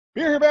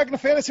Beer here back in the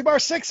Fantasy Bar.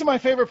 6 of my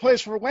favorite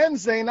plays for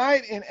Wednesday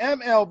night in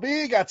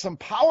MLB. Got some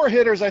power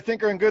hitters I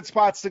think are in good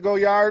spots to go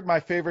yard.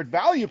 My favorite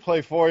value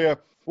play for you.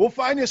 We'll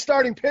find you a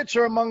starting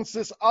pitcher amongst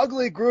this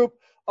ugly group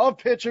of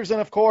pitchers.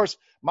 And, of course,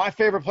 my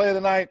favorite play of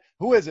the night.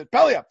 Who is it?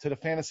 Belly up to the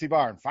Fantasy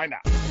Bar and find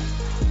out.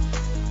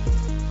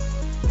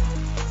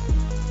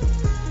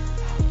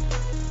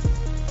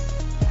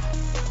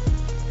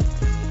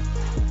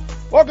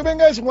 Welcome in,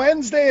 guys.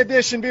 Wednesday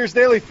edition, Beers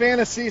Daily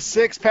Fantasy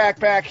six-pack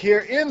back here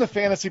in the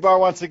Fantasy Bar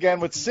once again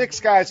with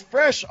 6 guys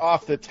fresh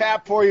off the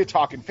tap for you.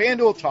 Talking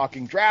FanDuel,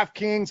 talking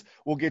DraftKings.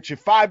 We'll get you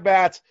 5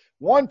 bats,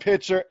 1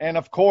 pitcher, and,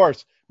 of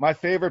course, my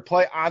favorite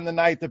play on the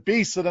night, the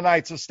beast of the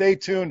night. So stay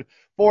tuned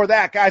for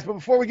that, guys. But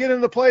before we get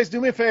into the plays,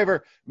 do me a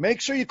favor. Make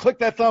sure you click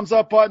that thumbs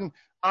up button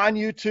on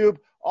YouTube.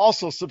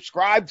 Also,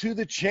 subscribe to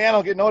the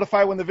channel. Get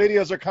notified when the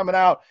videos are coming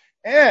out.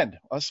 And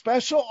a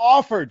special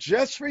offer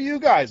just for you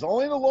guys.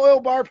 Only the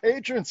loyal bar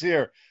patrons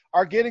here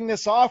are getting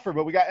this offer.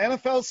 But we got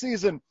NFL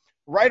season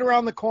right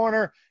around the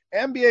corner,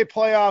 NBA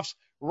playoffs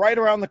right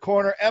around the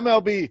corner,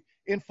 MLB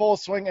in full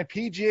swing, and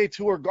PGA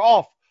Tour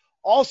golf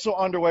also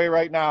underway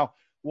right now.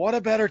 What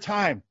a better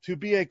time to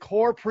be a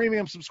core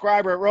premium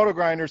subscriber at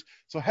RotoGrinders.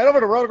 So head over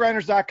to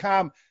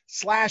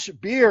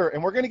rotogrinders.com/beer,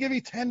 and we're going to give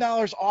you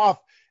 $10 off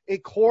a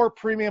core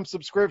premium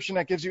subscription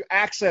that gives you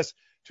access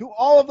to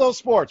all of those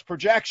sports,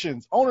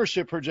 projections,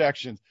 ownership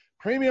projections,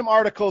 premium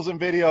articles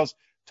and videos,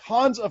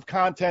 tons of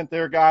content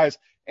there, guys.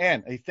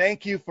 And a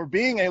thank you for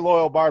being a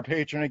loyal bar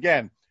patron.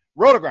 Again,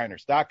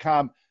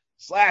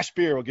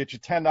 rotogrinders.com/beer will get you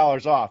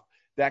 $10 off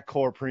that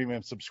core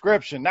premium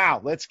subscription. Now,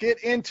 let's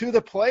get into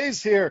the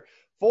plays here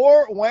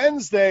for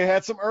Wednesday.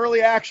 Had some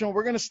early action.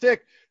 We're going to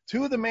stick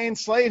to the main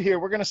slate here.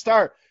 We're going to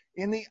start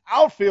in the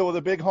outfield with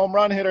a big home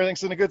run hitter. I think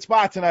it's in a good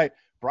spot tonight.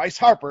 Bryce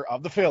Harper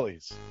of the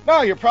Phillies.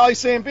 Now, you're probably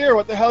saying, Beer,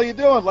 what the hell are you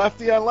doing?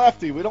 Lefty on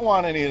lefty. We don't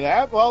want any of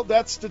that. Well,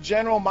 that's the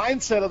general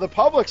mindset of the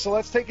public, so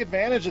let's take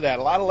advantage of that.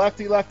 A lot of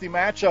lefty-lefty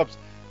matchups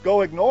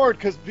go ignored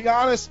because, to be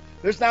honest,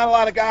 there's not a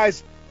lot of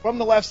guys from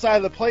the left side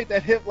of the plate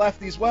that hit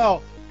lefties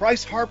well.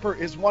 Bryce Harper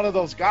is one of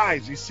those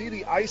guys. You see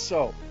the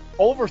ISO,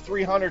 over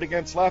 300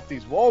 against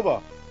lefties.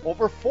 WOBA,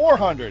 over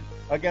 400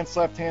 against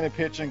left-handed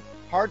pitching.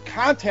 Hard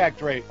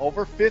contact rate,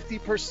 over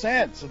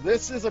 50%. So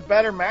this is a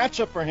better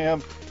matchup for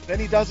him than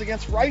he does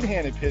against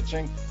right-handed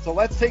pitching. So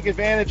let's take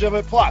advantage of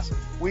it. Plus,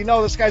 we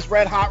know this guy's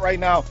red hot right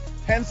now.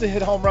 Tends to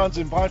hit home runs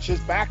in bunches,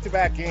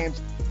 back-to-back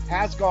games,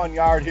 has gone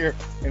yard here.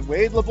 And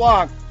Wade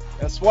LeBlanc,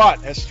 guess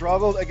what? Has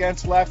struggled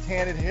against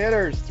left-handed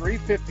hitters.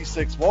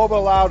 356 WOBA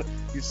allowed.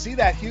 You see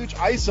that huge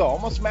ISO.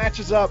 Almost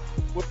matches up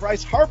with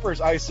Bryce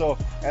Harper's ISO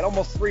at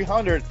almost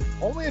 300.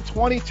 Only a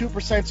 22%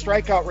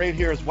 strikeout rate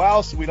here as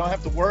well, so we don't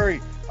have to worry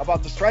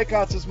about the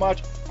strikeouts as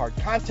much. Hard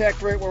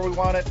contact rate where we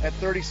want it at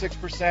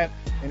 36%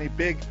 and a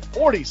big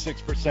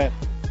 46%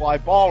 fly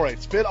ball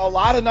rate. Spit a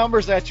lot of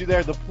numbers at you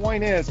there. The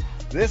point is,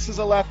 this is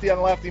a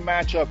lefty-on-lefty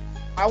matchup.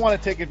 I want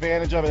to take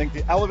advantage of it. I think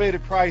the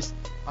elevated price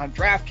on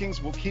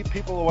DraftKings will keep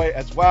people away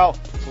as well.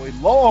 So a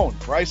low-owned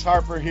Bryce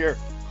Harper here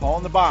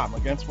calling the bomb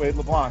against Wade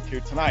LeBlanc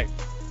here tonight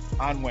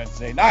on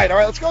Wednesday night. All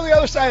right, let's go to the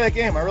other side of that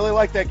game. I really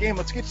like that game.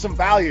 Let's get some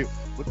value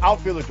with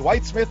outfielder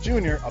Dwight Smith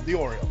Jr. of the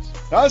Orioles.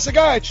 Now, this is a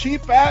guy, a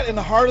cheap bat in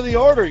the heart of the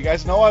order. You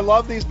guys know I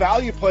love these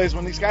value plays.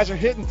 When these guys are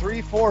hitting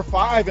 3, 4,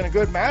 5 in a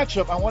good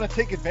matchup, I want to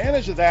take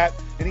advantage of that,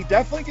 and he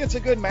definitely gets a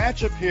good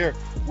matchup here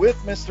with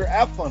Mr.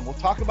 Eflin. We'll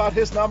talk about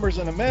his numbers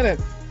in a minute,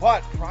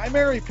 but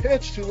primary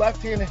pitch to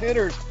left-handed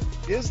hitters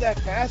is that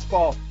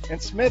fastball,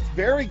 and Smith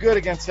very good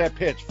against that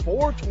pitch.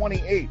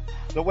 428,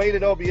 the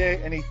weighted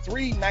OBA, and a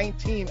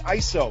 319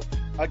 ISO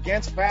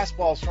against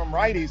fastballs from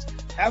righties.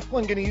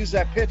 Eflin going to use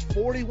that pitch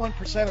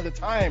 41% of the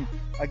time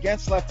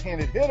against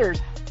left-handed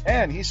hitters,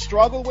 and he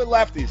struggled with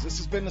lefties. This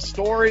has been the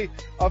story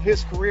of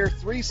his career.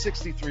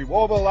 363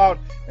 WOBA allowed,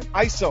 an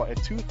ISO at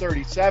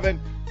 237.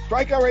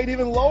 Strikeout rate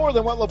even lower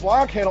than what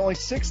LeBlanc had, only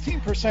 16%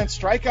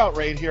 strikeout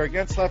rate here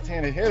against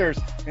left-handed hitters,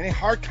 and a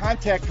hard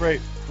contact rate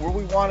where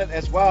we want it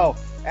as well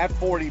at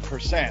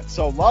 40%.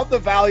 So love the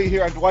value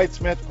here on Dwight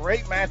Smith.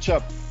 Great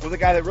matchup with a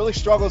guy that really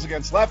struggles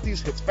against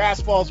lefties, hits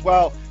fastballs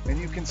well, and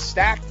you can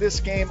stack this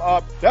game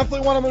up.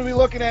 Definitely one I'm going to be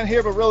looking at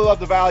here, but really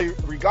love the value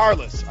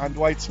regardless on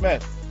Dwight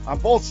Smith on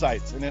both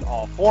sites and in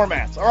all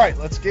formats. All right,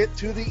 let's get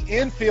to the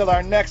infield.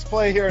 Our next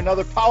play here,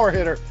 another power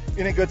hitter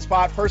in a good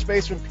spot, first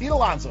baseman Pete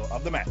Alonso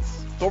of the Mets.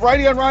 So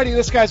righty on righty,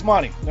 this guy's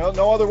money.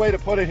 No other way to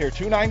put it here.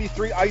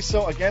 293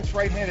 ISO against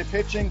right-handed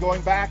pitching.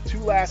 Going back to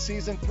last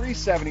season,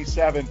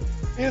 377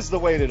 is the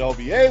weighted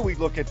OBA. We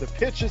look at the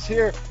pitches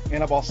here.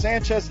 Anibal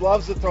Sanchez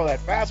loves to throw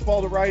that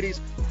fastball to righties.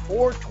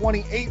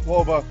 428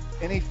 WOBA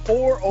and a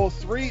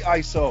 403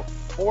 ISO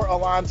for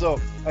Alonso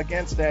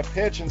against that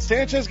pitch. And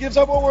Sanchez gives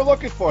up what we're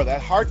looking for,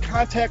 that hard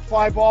contact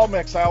fly ball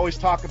mix I always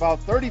talk about.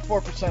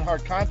 34%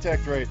 hard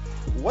contact rate,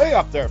 way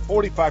up there,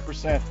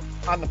 45%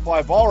 on the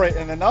fly ball rate.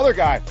 And another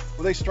guy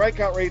with a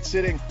strikeout rate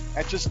sitting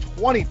at just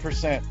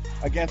 20%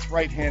 against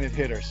right-handed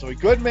hitters. So a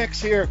good mix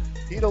here.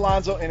 Pete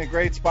Alonso in a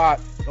great spot.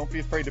 Don't be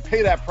afraid to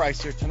pay that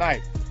price here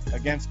tonight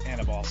against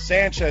Anibal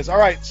Sanchez. All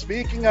right,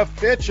 speaking of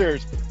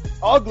pitchers,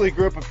 ugly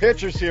group of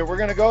pitchers here. We're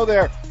going to go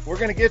there We're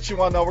going to get you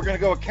one, though. We're going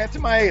to go with Kenta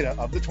Maeda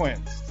of the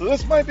Twins. So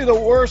this might be the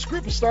worst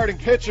group of starting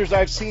pitchers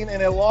I've seen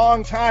in a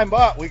long time,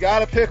 but we got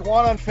to pick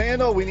one on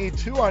FanDuel. We need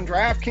two on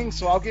DraftKings,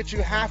 so I'll get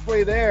you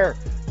halfway there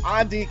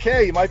on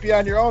DK. You might be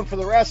on your own for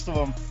the rest of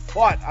them.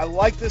 But I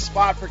like this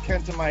spot for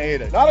Kenta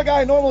Maeda. Not a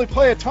guy I normally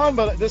play a ton,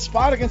 but this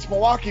spot against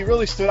Milwaukee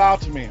really stood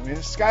out to me. I mean,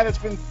 this guy that's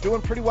been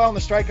doing pretty well in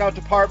the strikeout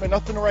department,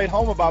 nothing to write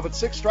home about, but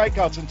 6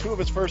 strikeouts in 2 of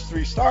his first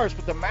 3 starts.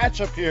 But the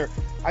matchup here,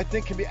 I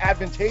think, can be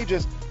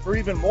advantageous for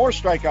even more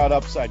strikeout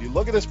upside. You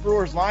look at this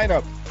Brewers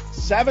lineup,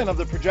 7 of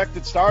the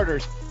projected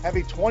starters have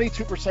a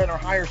 22% or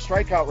higher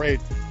strikeout rate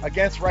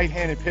against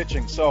right-handed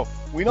pitching. So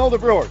we know the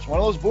Brewers, one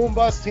of those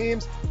boom-bust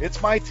teams.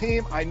 It's my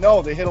team. I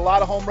know they hit a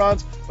lot of home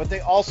runs, but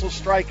they also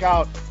strike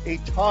out a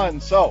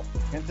ton. So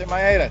Kenta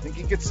Maeda, I think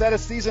he could set a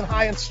season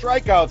high in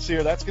strikeouts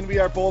here. That's going to be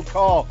our bold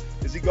call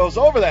as he goes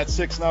over that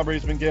 6 number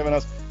he's been giving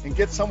us and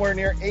gets somewhere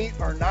near 8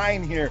 or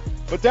 9 here.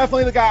 But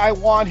definitely the guy I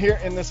want here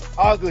in this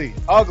ugly,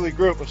 ugly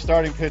group of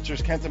starting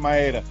pitchers, Kenta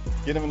Maeda.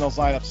 Get him in those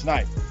lineups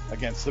tonight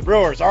against the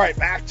Brewers. All right,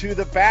 back to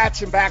the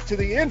bats and back to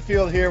the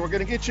infield here. We're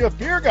going to get you a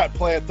beer gut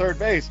play at third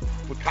base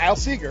with Kyle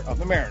Seager of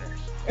the Mariners.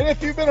 And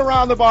if you've been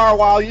around the bar a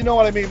while, you know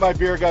what I mean by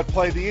beer gut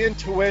play. The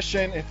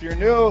intuition. If you're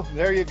new,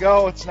 there you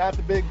go. It's not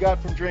the big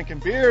gut from drinking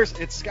beers.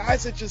 It's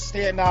guys that just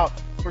stand out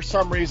for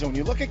some reason. When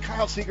you look at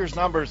Kyle Seager's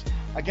numbers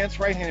against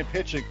right-handed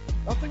pitching,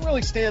 nothing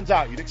really stands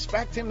out. You'd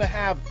expect him to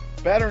have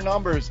better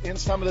numbers in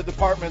some of the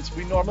departments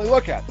we normally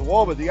look at. The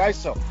WOBA, the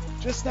ISO.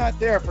 Just not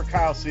there for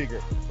Kyle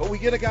Seager. But we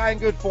get a guy in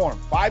good form.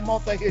 5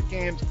 multi-hit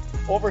games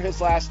over his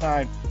last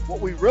 9. What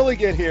we really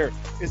get here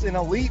is an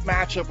elite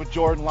matchup with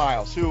Jordan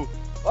Lyles, who,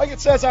 like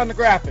it says on the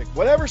graphic,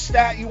 whatever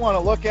stat you want to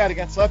look at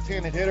against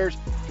left-handed hitters,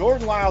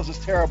 Jordan Lyles is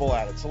terrible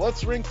at it. So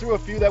let's ring through a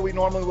few that we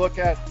normally look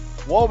at.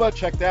 WOBA,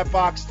 check that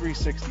box,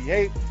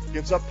 368.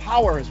 Gives up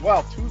power as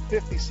well,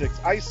 256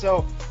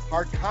 ISO.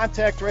 Hard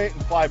contact rate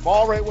and fly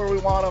ball rate where we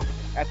want him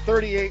at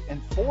 38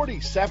 and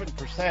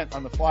 47%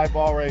 on the fly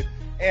ball rate.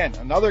 And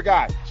another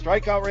guy,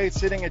 strikeout rate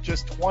sitting at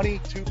just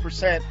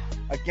 22%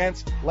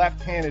 against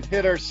left-handed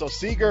hitters. So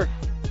Seager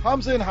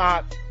comes in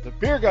hot. The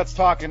beer gut's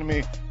talking to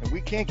me, and we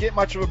can't get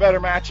much of a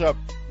better matchup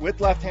with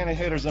left-handed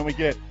hitters than we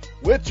get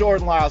with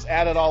Jordan Lyles.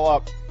 Add it all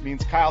up,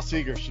 means Kyle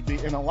Seager should be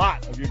in a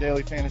lot of your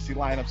daily fantasy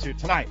lineups here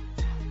tonight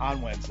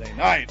on Wednesday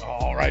night.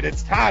 All right,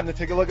 it's time to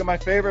take a look at my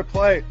favorite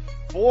play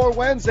for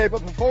Wednesday.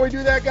 But before we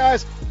do that,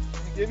 guys,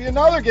 we give you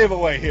another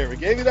giveaway here. We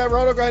gave you that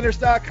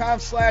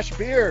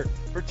rotogrinders.com/beer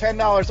for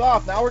 $10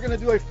 off. Now we're going to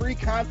do a free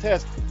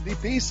contest, the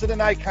Beast of the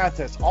Night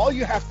contest. All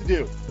you have to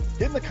do,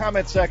 get in the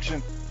comment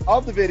section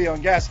of the video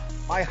and guess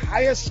my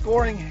highest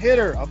scoring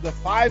hitter of the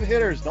 5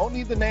 hitters. Don't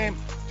need the name,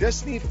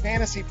 just need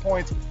fantasy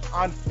points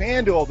on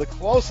FanDuel. The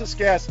closest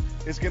guess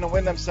is going to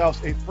win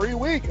themselves a free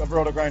week of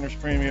RotoGrinders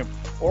Premium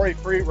or a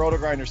free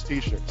RotoGrinders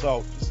t-shirt.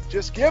 So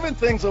just giving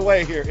things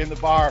away here in the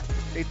bar.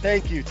 A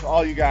thank you to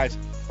all you guys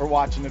for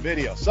watching the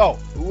video. So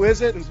who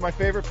is it? Who's my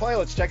favorite play?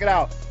 Let's check it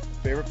out.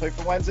 Favorite play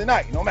for Wednesday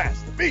night. No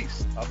mask, the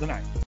Beast of the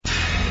Night.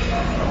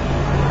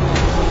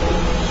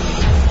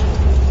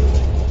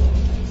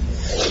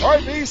 All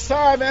right, Beast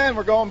time, man.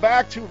 We're going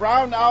back to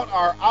round out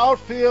our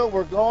outfield.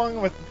 We're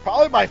going with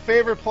probably my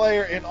favorite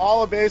player in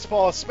all of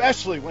baseball,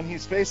 especially when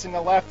he's facing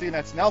a lefty, and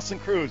that's Nelson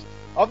Cruz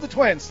of the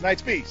Twins,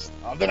 tonight's Beast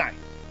of the Night.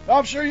 Now,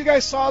 I'm sure you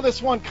guys saw this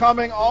one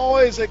coming.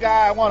 Always a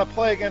guy I want to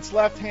play against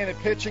left-handed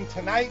pitching.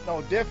 Tonight,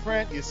 no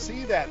different. You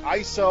see that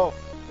ISO.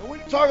 And we're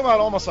talking about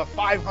almost a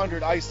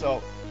 500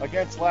 ISO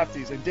against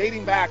lefties, and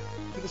dating back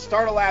to the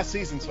start of last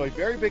season, so a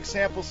very big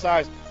sample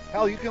size.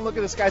 Hell, you can look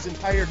at this guy's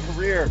entire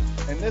career,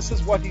 and this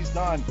is what he's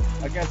done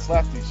against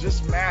lefties.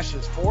 Just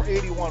smashes,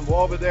 481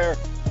 WOBA there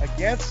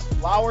against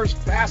Lauer's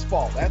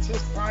fastball. That's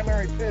his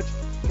primary pitch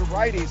to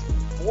righties,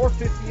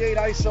 458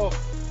 ISO,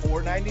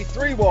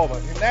 493 WOBA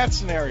in that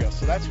scenario.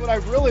 So that's what I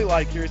really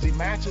like here is he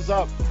matches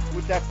up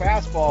with that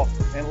fastball.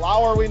 And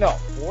Lauer, we know,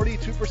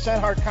 42%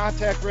 hard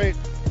contact rate,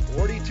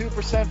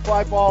 42%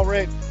 fly ball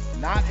rate.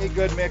 Not a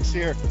good mix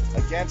here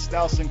against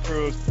Nelson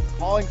Cruz.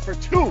 Calling for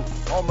 2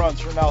 home runs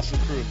for Nelson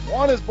Cruz.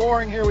 One is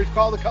boring here. We've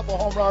called a couple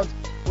home runs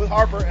with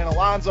Harper and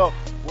Alonso.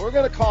 We're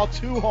going to call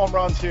 2 home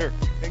runs here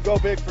and go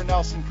big for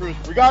Nelson Cruz.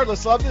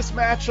 Regardless of this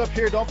matchup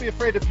here, don't be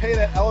afraid to pay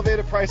that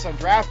elevated price on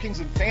DraftKings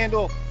and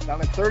FanDuel.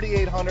 Down at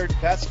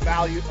 $3,800, best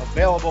value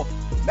available.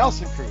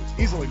 Nelson Cruz,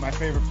 easily my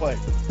favorite play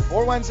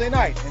for Wednesday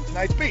night and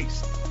tonight's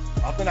Beast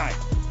of the Night.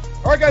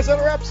 All right, guys, that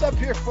wraps up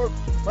here for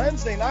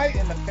Wednesday night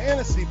in the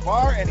Fantasy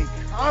Bar. Any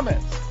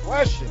comments,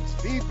 questions,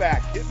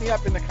 feedback, hit me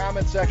up in the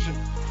comment section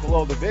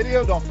below the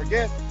video. Don't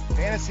forget,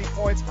 fantasy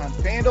points on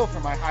FanDuel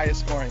for my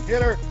highest scoring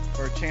hitter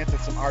for a chance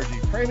at some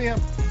RG Premium.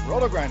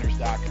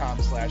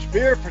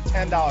 Rotogrinders.com/beer for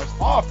 $10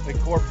 off a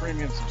core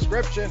premium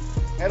subscription.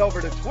 Head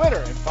over to Twitter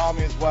and follow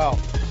me as well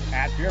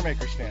at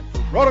Beermakersfan. For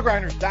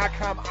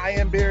Rotogrinders.com, I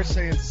am Beer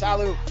saying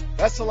salut.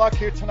 Best of luck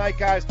here tonight,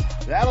 guys.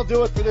 That'll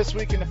do it for this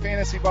week in the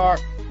Fantasy Bar.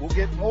 We'll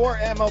get more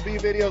MLB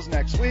videos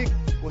next week.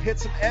 We'll hit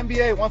some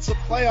NBA once the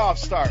playoffs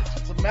start.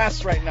 It's a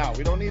mess right now.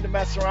 We don't need to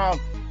mess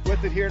around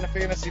with it here in the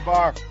Fantasy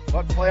Bar.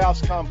 But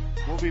playoffs come,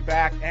 we'll be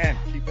back, and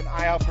keep an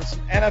eye out for some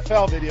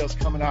NFL videos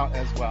coming out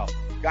as well.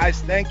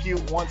 Guys, thank you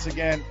once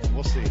again, and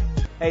we'll see you.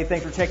 Hey,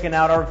 thanks for checking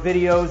out our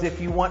videos. If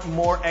you want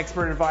more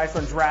expert advice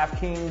on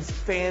DraftKings,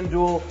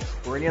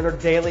 FanDuel, or any other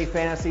daily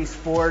fantasy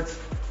sports,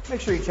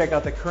 make sure you check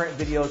out the current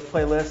videos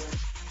playlist.